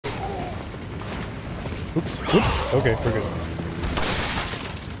Oops, oops. Okay, we're good.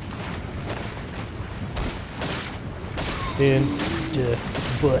 In the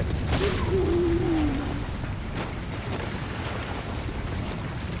butt.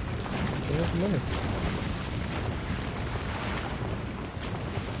 There's money.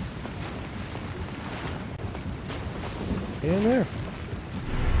 In there.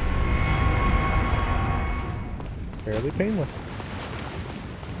 Fairly painless.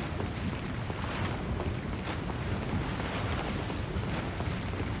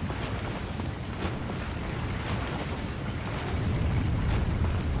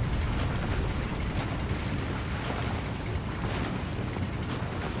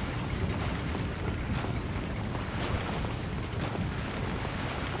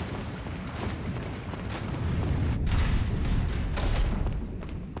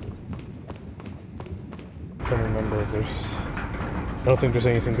 I don't remember if there's... I don't think there's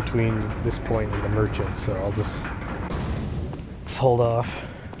anything between this point and the merchant, so I'll just hold off.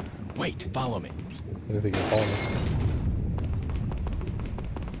 Wait, follow me. I don't think you'll follow me.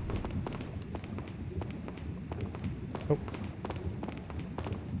 Oh.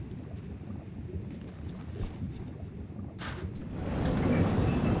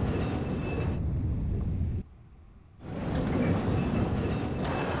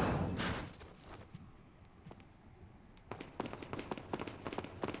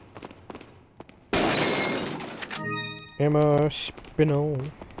 Ammo,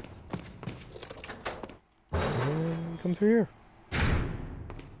 spinel. And come through here.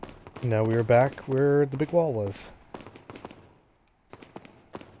 Now we are back where the big wall was.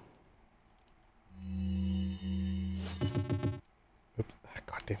 Oops,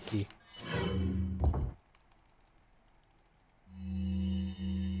 goddamn key.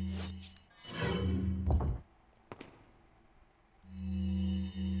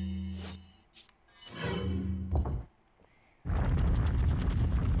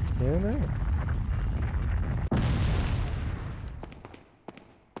 In there.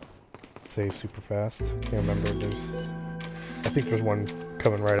 Save super fast. Can't remember if there's... I think there's one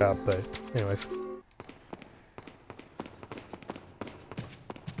coming right up, but anyways.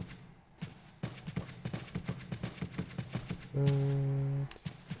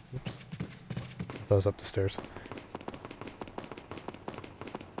 Oops. I thought it was up the stairs.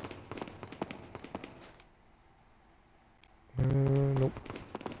 Nope.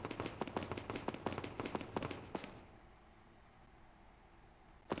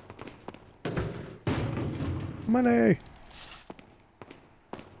 Money!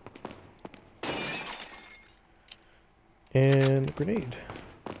 And a grenade.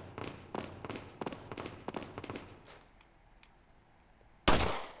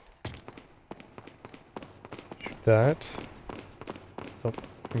 Shoot that. Oh,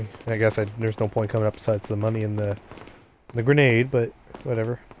 I guess there's no point coming up besides the money and the grenade, but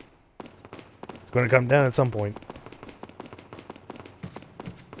whatever. It's going to come down at some point.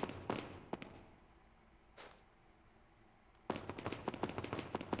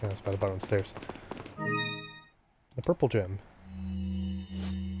 Yeah, it's by the bottom of the stairs. The purple gem.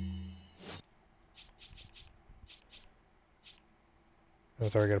 Oh,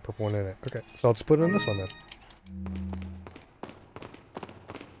 it's already got a purple one in it. Okay, so I'll just put it in this one then.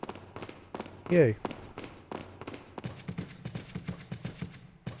 Yay.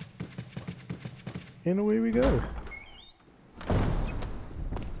 And away we go.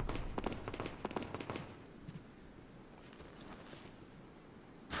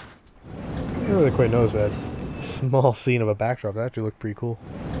 I don't really quite knows that small scene of a backdrop. That actually looked pretty cool.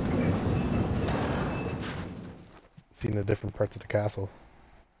 Seeing the different parts of the castle.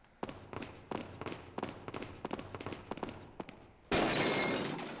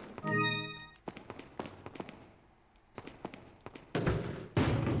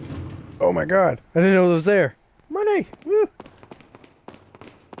 Oh my god! I didn't know it was there! Money! Woo!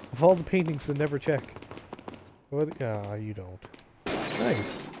 Of all the paintings to never check. What? Ah, you don't.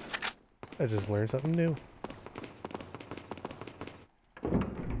 Nice. I just learned something new.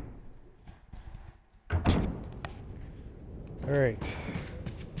 Alright.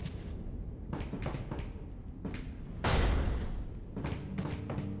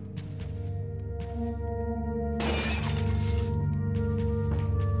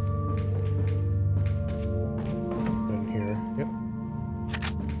 In here. Yep.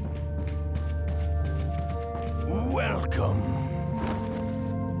 Welcome.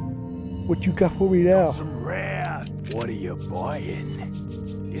 What you got for me now? Some rare. What are you buying?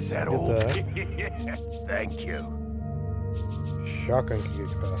 Is that all? Thank you. Shotgun can get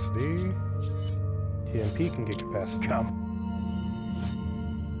capacity. TMP can get capacity. Come.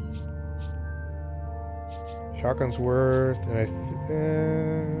 Shotgun's worth, and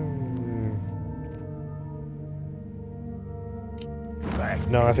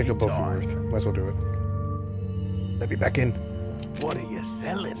no, I think they'll both be worth. Might as well do it. Let me back in. What are you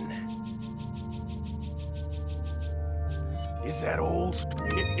selling? Is that all?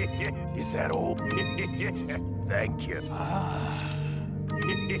 Is that all? Thank you. Ah.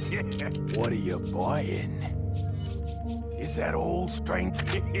 What are you buying? Is that all, strength?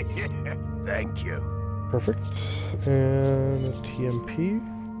 Thank you. Perfect. And a TMP.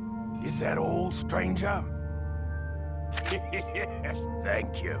 Is that all, stranger?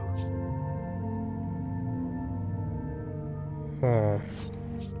 Thank you.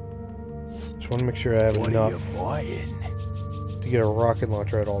 Just want to make sure I have enough to get a rocket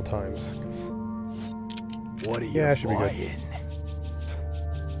launcher at all times. What are you yeah, I should be good.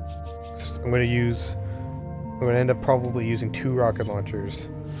 I'm going to end up probably using 2 rocket launchers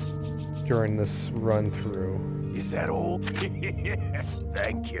during this run through. Is that all? Thank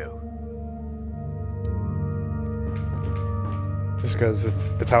you. Just because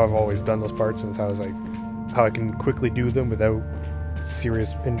it's how I've always done those parts, and it's how I can quickly do them without serious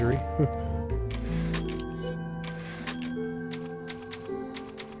injury.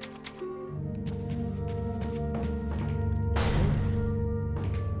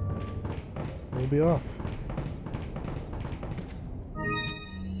 We'll be off.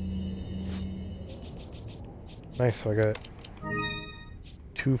 Nice, so I got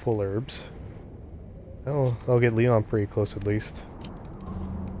 2 full herbs. I'll get Leon pretty close at least.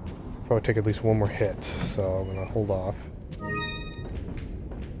 Probably take at least 1 more hit, so I'm gonna hold off.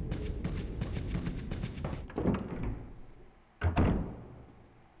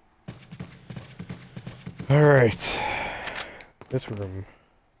 Alright. This room.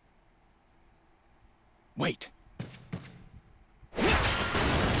 Wait.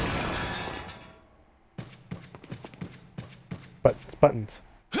 Buttons.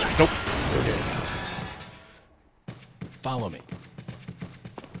 Nope. Okay. Follow me.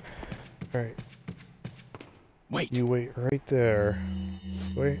 Alright. Wait. You wait right there.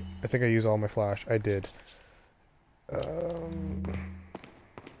 Wait. I think I used all my flash. I did.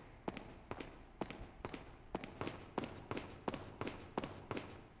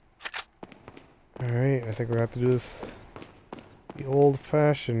 Alright, I think we're gonna have to do this the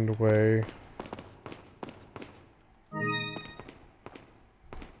old-fashioned way.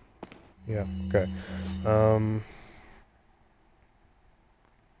 Yeah, okay.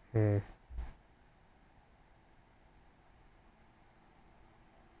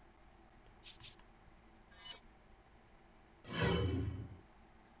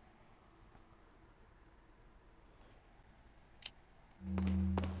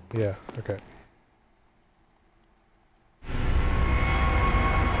 Yeah, okay.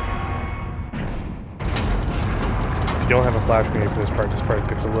 If you don't have a flash grenade for this part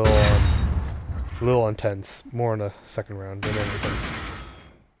gets a little intense. More in the second round than anything.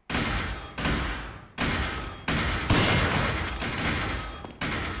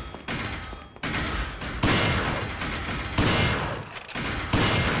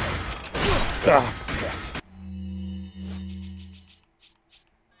 Ah, yes.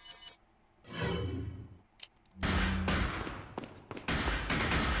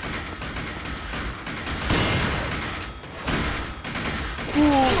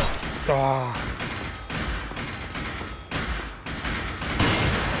 Ah.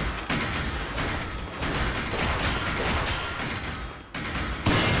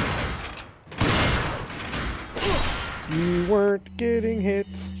 You weren't getting hit.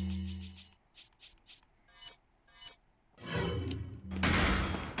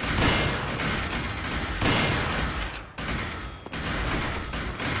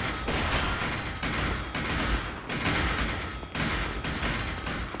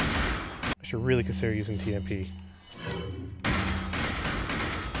 I should really consider using TMP.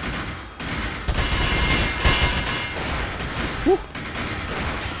 Woo!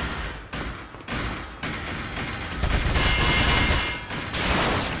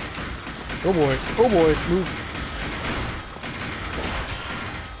 Oh boy, move.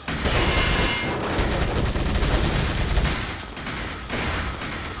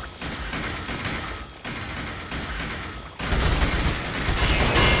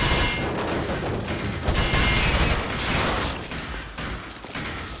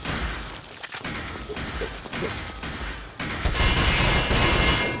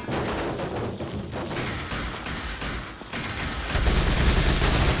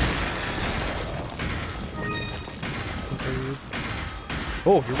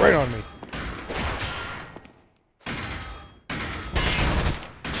 Oh, you're right on me.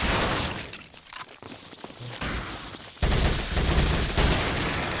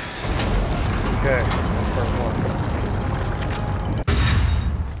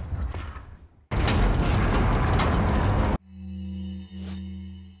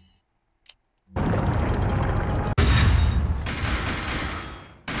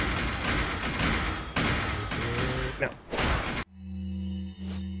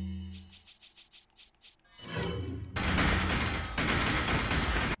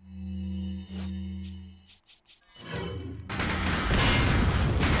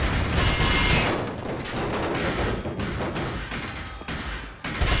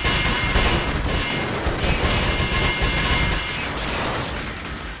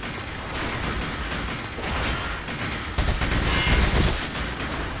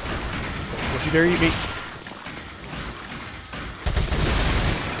 you dare eat me.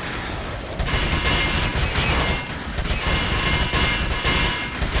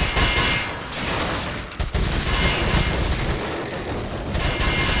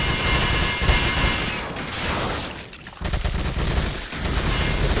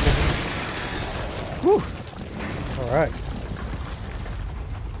 Whew. All right.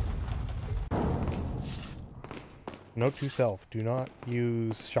 Note to self, do not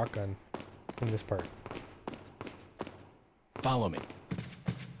use shotgun in this part. Follow me.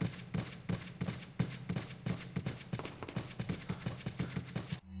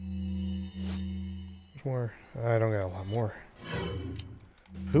 There's more. I don't got a lot more.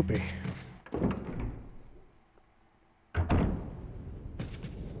 Poopy.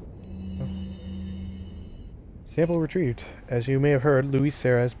 Sample retrieved. As you may have heard, Louis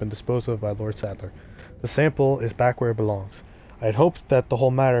Serra has been disposed of by Lord Sadler. The sample is back where it belongs. I had hoped that the whole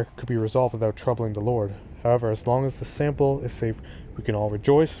matter could be resolved without troubling the Lord. However, as long as the sample is safe, we can all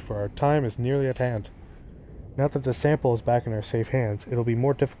rejoice, for our time is nearly at hand. Now that the sample is back in our safe hands, it'll be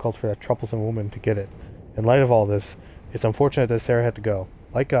more difficult for that troublesome woman to get it. In light of all this, it's unfortunate that Sarah had to go.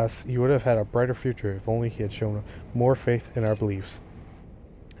 Like us, he would have had a brighter future if only he had shown more faith in our beliefs.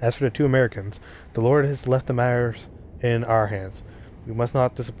 As for the two Americans, the Lord has left the matters in our hands. We must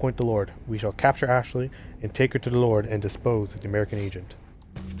not disappoint the Lord. We shall capture Ashley and take her to the Lord and dispose of the American agent.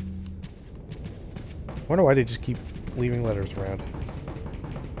 I wonder why they just keep leaving letters around.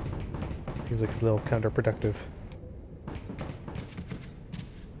 Seems like a little counterproductive.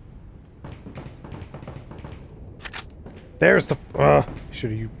 There's the...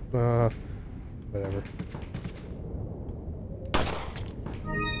 should you... whatever.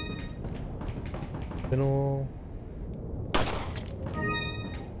 Spinel...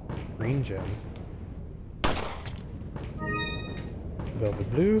 Green gem. Velvet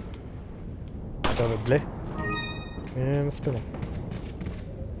blue. Velvet bleu. And a spinel.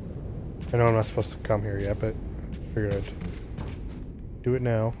 I know I'm not supposed to come here yet, but I figured I'd do it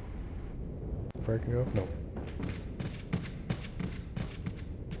now. Where I can go? No.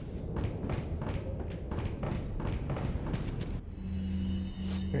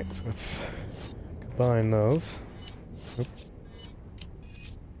 Okay, so let's combine those. Oop.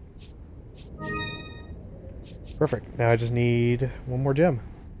 Perfect. Now I just need one more gem.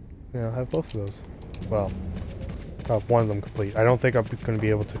 Yeah, I'll have both of those. Well, I'll have one of them complete. I don't think I'm going to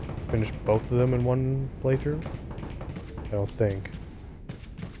be able to finish both of them in one playthrough. I don't think.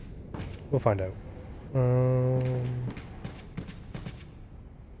 We'll find out. Yeah,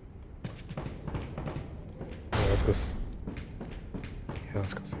 let's go. Yeah,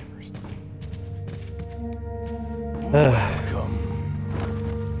 let's go see first. Welcome.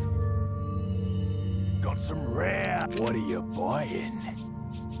 Got some rare. What are you buying?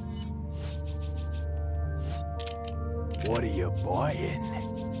 What are you buying?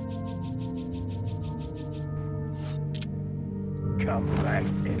 Come back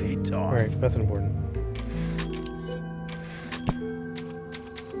anytime. Alright, nothing important.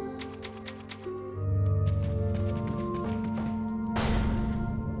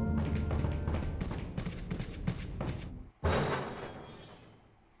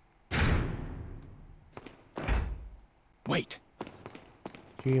 Wait.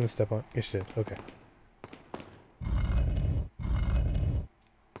 Did you even step on? Yes, you did. Okay.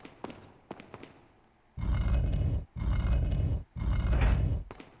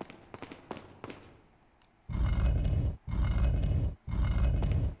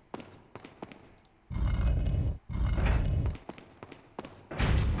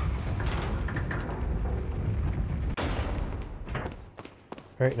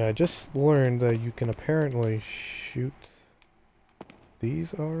 Alright, now I just learned that you can apparently shoot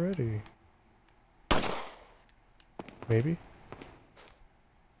these already. Maybe?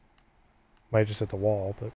 Might just hit the wall, but...